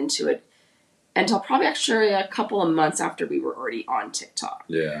part into it until probably actually a couple of months after we were already on TikTok.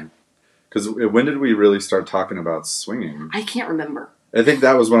 Yeah. Because when did we really start talking about swinging? I can't remember. I think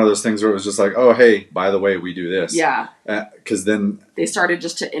that was one of those things where it was just like, oh, hey, by the way, we do this. Yeah. Because then they started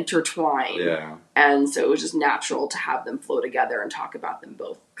just to intertwine. Yeah. And so it was just natural to have them flow together and talk about them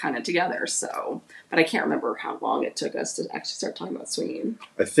both kind of together. So, but I can't remember how long it took us to actually start talking about swinging.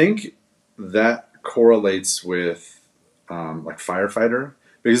 I think that correlates with like Firefighter,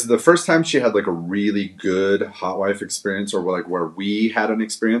 because the first time she had like a really good hot wife experience, or like where we had an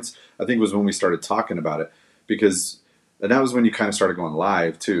experience, I think was when we started talking about it, and that was when you kind of started going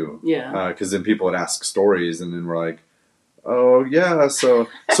live too. Yeah. Because then people would ask stories, and then we're like, oh yeah, so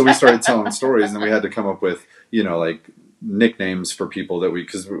we started telling stories, and then we had to come up with, you know, like nicknames for people that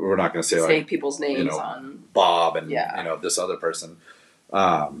because we're not going to say like people's names, you know, on Bob and you know, this other person.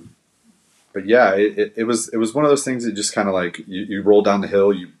 But yeah, it was one of those things that just kind of like you roll down the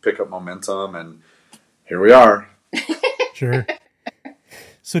hill, you pick up momentum, and here we are. Sure.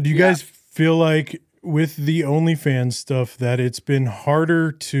 So do you guys feel like with the OnlyFans stuff that it's been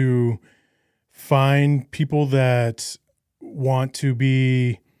harder to find people that want to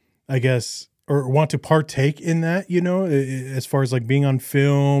be, I guess, or want to partake in that, you know, as far as like being on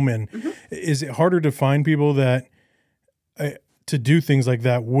film, and is it harder to find people that to do things like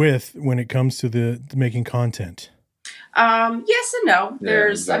that with when it comes to the making content? Yes and no. Yeah,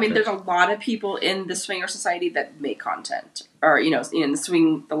 There's, I mean, exactly. there's a lot of people in the swinger society that make content, or in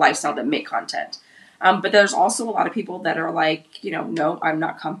the lifestyle that make content. But there's also a lot of people that are like, no, I'm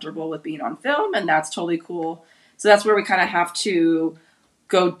not comfortable with being on film, and that's totally cool. So that's where we kind of have to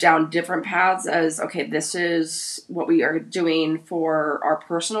go down different paths as, okay, this is what we are doing for our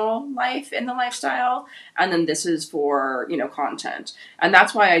personal life in the lifestyle, and then this is for, content. And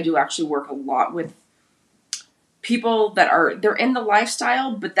that's why I do actually work a lot with people they're in the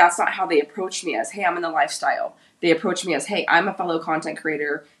lifestyle, but that's not how they approach me as, hey, I'm in the lifestyle. They approach me as, hey, I'm a fellow content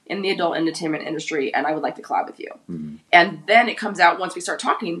creator in the adult entertainment industry, and I would like to collab with you. Mm-hmm. And then it comes out once we start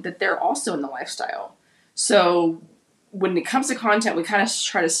talking that they're also in the lifestyle. So when it comes to content, we kind of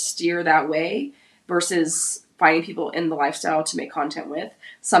try to steer that way versus finding people in the lifestyle to make content with.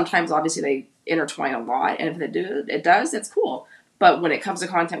 Sometimes, obviously, they intertwine a lot, and if it does, it's cool. But when it comes to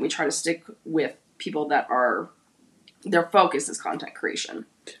content, we try to stick with people that their focus is content creation.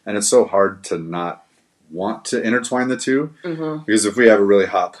 And it's so hard to not want to intertwine the two, Mm-hmm. because if we have a really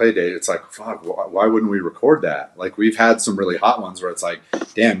hot play date, it's like, fuck, why wouldn't we record that? Like, we've had some really hot ones where it's like,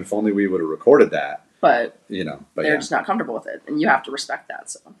 damn, if only we would have recorded that. But But they're just not comfortable with it, and you have to respect that.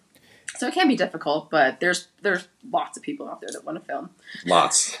 So it can be difficult, but there's lots of people out there that want to film.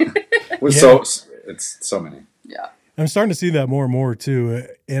 Lots. Yeah. So it's so many. Yeah. I'm starting to see that more and more too.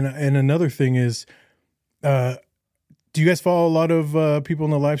 And another thing is, do you guys follow a lot of people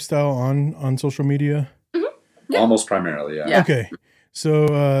in the lifestyle on social media? Yeah. Almost primarily, yeah. Yeah. Okay. So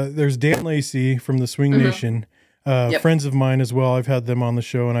there's Dan Lacey from the Swing Nation, Yep. friends of mine as well. I've had them on the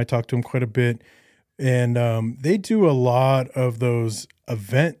show and I talk to them quite a bit. And they do a lot of those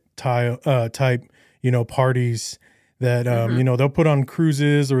event type, parties that, they'll put on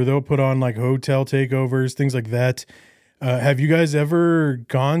cruises or they'll put on like hotel takeovers, things like that. Have you guys ever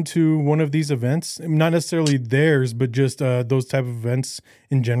gone to one of these events? Not necessarily theirs, but just those type of events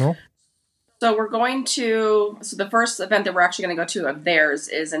in general? So the first event that we're actually going to go to of theirs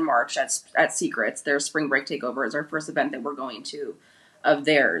is in March at Secrets. Their spring break takeover is our first event that we're going to of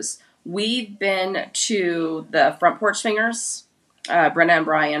theirs. We've been to the Front Porch Swingers, Brenda and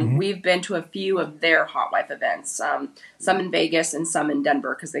Brian. Mm-hmm. We've been to a few of their Hot Wife events, some in Vegas and some in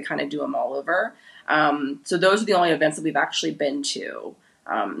Denver because they kind of do them all over. So those are the only events that we've actually been to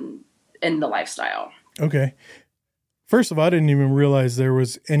in the lifestyle. Okay. First of all, I didn't even realize there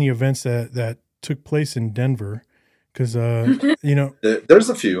was any events that took place in Denver because, There's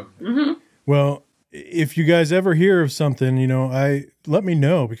a few. Mm-hmm. well, if you guys ever hear of something, let me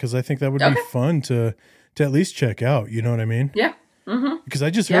know because I think that would be Okay. fun to at least check out. You know what I mean? Yeah. Mm-hmm. Because I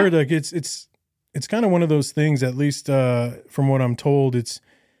just Yeah. heard like it's kind of one of those things. At least from what I'm told, it's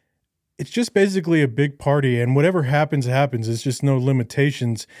just basically a big party, and whatever happens. It's just no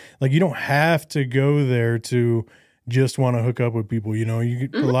limitations. Like you don't have to go there to just want to hook up with people. A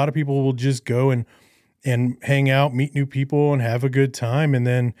lot of people will just go and hang out, meet new people, and have a good time, and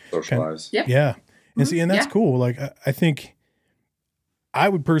then Socialize. Yeah. yeah. And see, and that's cool. Like, I think I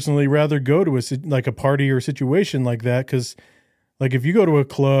would personally rather go to a party or a situation like that. Cause like if you go to a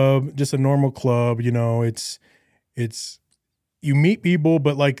club, just a normal club, it's you meet people,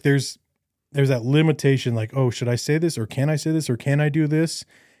 but like, there's that limitation. Like, oh, should I say this or can I say this or can I do this?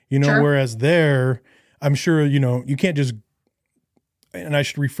 Sure. Whereas there, I'm sure, you can't just, and I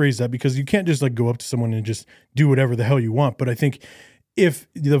should rephrase that because you can't just like go up to someone and just do whatever the hell you want. But I think if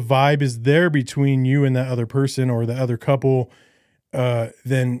the vibe is there between you and that other person or the other couple,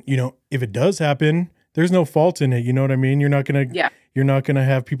 then, if it does happen, there's no fault in it. You know what I mean? You're not going to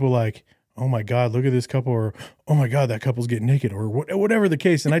have people like, oh my God, look at this couple, or, oh my God, that couple's getting naked, or whatever the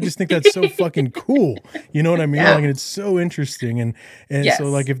case. And I just think that's so fucking cool. You know what I mean? Yeah. Like, and it's so interesting. And Yes. so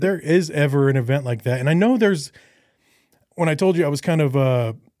like, if there is ever an event like that, and I know when I told you I was kind of,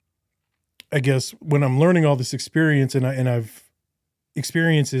 I guess when I'm learning all this experience and I've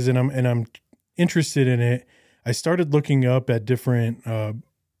experiences and I'm interested in it, I started looking up at different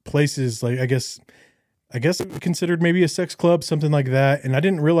places, like I guess considered maybe a sex club, something like that. And I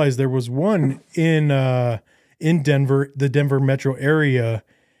didn't realize there was one in Denver, the Denver metro area.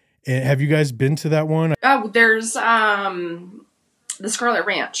 And have you guys been to that one? Oh, there's the Scarlet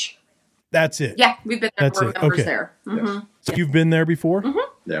Ranch. That's it. Yeah, we've been there. That's We're it. members Okay. there. Mm-hmm. So you've been there before?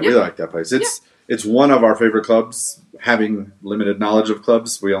 Yeah, we like that place. It's one of our favorite clubs. Having limited knowledge of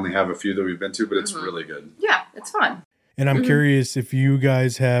clubs, we only have a few that we've been to, but it's really good. Yeah, it's fun. And I'm curious if you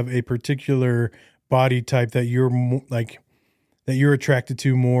guys have a particular body type that you're that you're attracted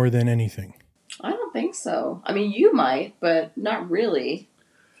to more than anything. I don't think so. I mean, you might, but not really.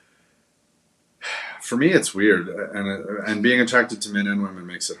 For me, it's weird, and being attracted to men and women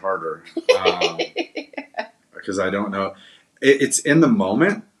makes it harder. because I don't know. It's in the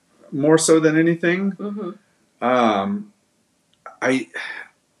moment more so than anything. Mm-hmm. I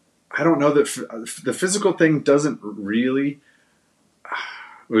don't know that the physical thing doesn't really.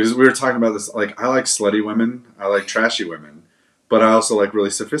 We were talking about this. Like, I like slutty women. I like trashy women, but I also like really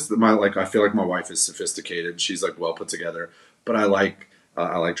sophisticated. I feel like my wife is sophisticated. She's like well put together. But I like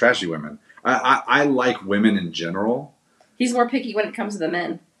trashy women. I like women in general. He's more picky when it comes to the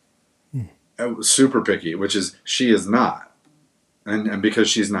men. Super picky, which is she is not, and because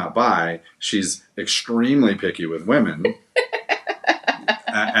she's not bi, she's extremely picky with women.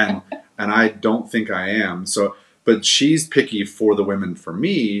 and I don't think I am. So, but she's picky for the women for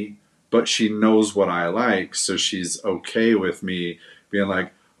me, but she knows what I like, so she's okay with me being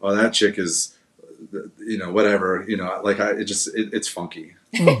like, oh, that chick is, whatever, like it's funky.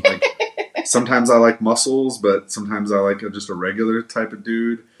 Like, sometimes I like muscles, but sometimes I like just a regular type of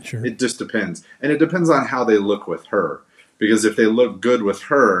dude. Sure. It just depends. And it depends on how they look with her. Because if they look good with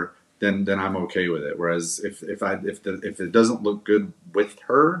her, then I'm okay with it. Whereas if it doesn't look good with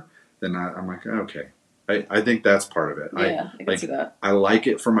her, then I'm like, okay. I think that's part of it. Yeah, I can see that. I like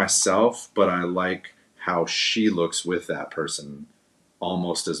it for myself, but I like how she looks with that person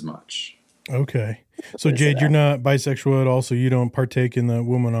almost as much. Okay. So Jade, you're not bisexual at all, so you don't partake in the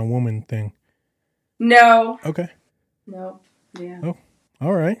woman-on-woman thing? No. Okay. No. Yeah. Oh,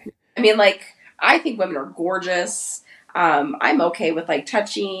 all right. I mean, like, I think women are gorgeous. I'm okay with like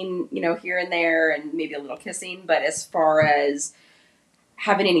touching, here and there, and maybe a little kissing. But as far as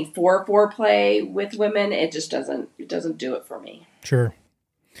having any foreplay with women, it just doesn't do it for me. Sure.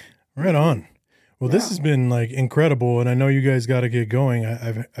 Right on. Well, this has been like incredible, and I know you guys got to get going.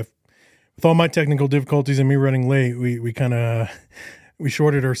 I've with all my technical difficulties and me running late, we kind of we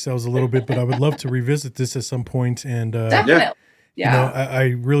shorted ourselves a little bit, but I would love to revisit this at some point. And Definitely. Yeah.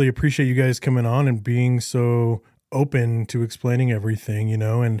 I really appreciate you guys coming on and being so open to explaining everything,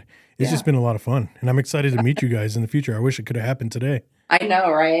 and it's just been a lot of fun. And I'm excited to meet you guys in the future. I wish it could have happened today. I know,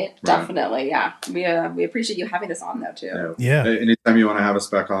 right? Definitely, yeah. We appreciate you having us on, though, too. Yeah. Anytime you want to have us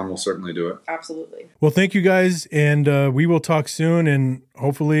back on, we'll certainly do it. Absolutely. Well, thank you guys, and we will talk soon, and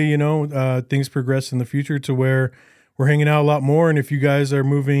hopefully, things progress in the future to where we're hanging out a lot more. And if you guys are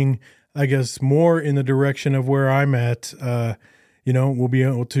moving, I guess, more in the direction of where I'm at, we'll be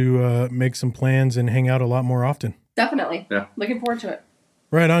able to make some plans and hang out a lot more often. Definitely. Yeah. Looking forward to it.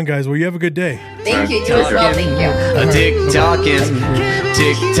 Right on, guys. Well, you have a good day. Thank you. You as well. Thank you. A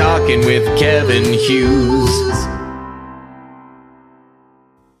TikToking with Kevin Hughes.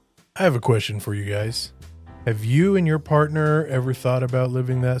 I have a question for you guys. Have you and your partner ever thought about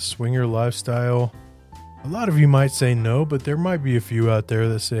living that swinger lifestyle? A lot of you might say no, but there might be a few out there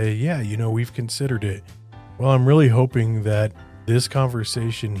that say, yeah, we've considered it. Well, I'm really hoping that this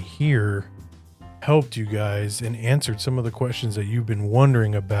conversation here helped you guys and answered some of the questions that you've been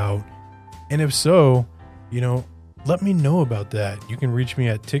wondering about. And if so, let me know about that. You can reach me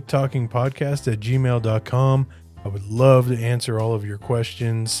at ticktalkingpodcast@gmail.com. I would love to answer all of your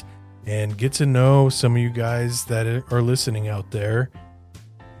questions and get to know some of you guys that are listening out there.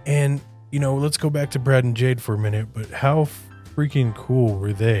 And, let's go back to Brad and Jade for a minute, but how freaking cool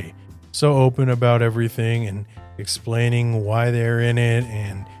were they? So open about everything and explaining why they're in it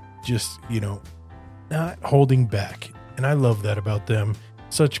and just, not holding back. And I love that about them.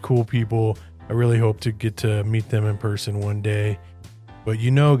 Such cool people. I really hope to get to meet them in person one day. But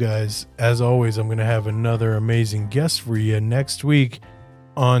guys, as always, I'm going to have another amazing guest for you next week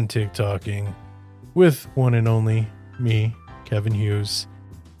on TikToking with one and only me, Kevin Hughes.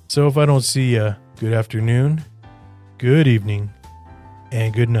 So if I don't see you, good afternoon, good evening,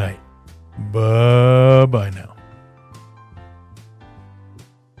 and good night. Bye-bye now.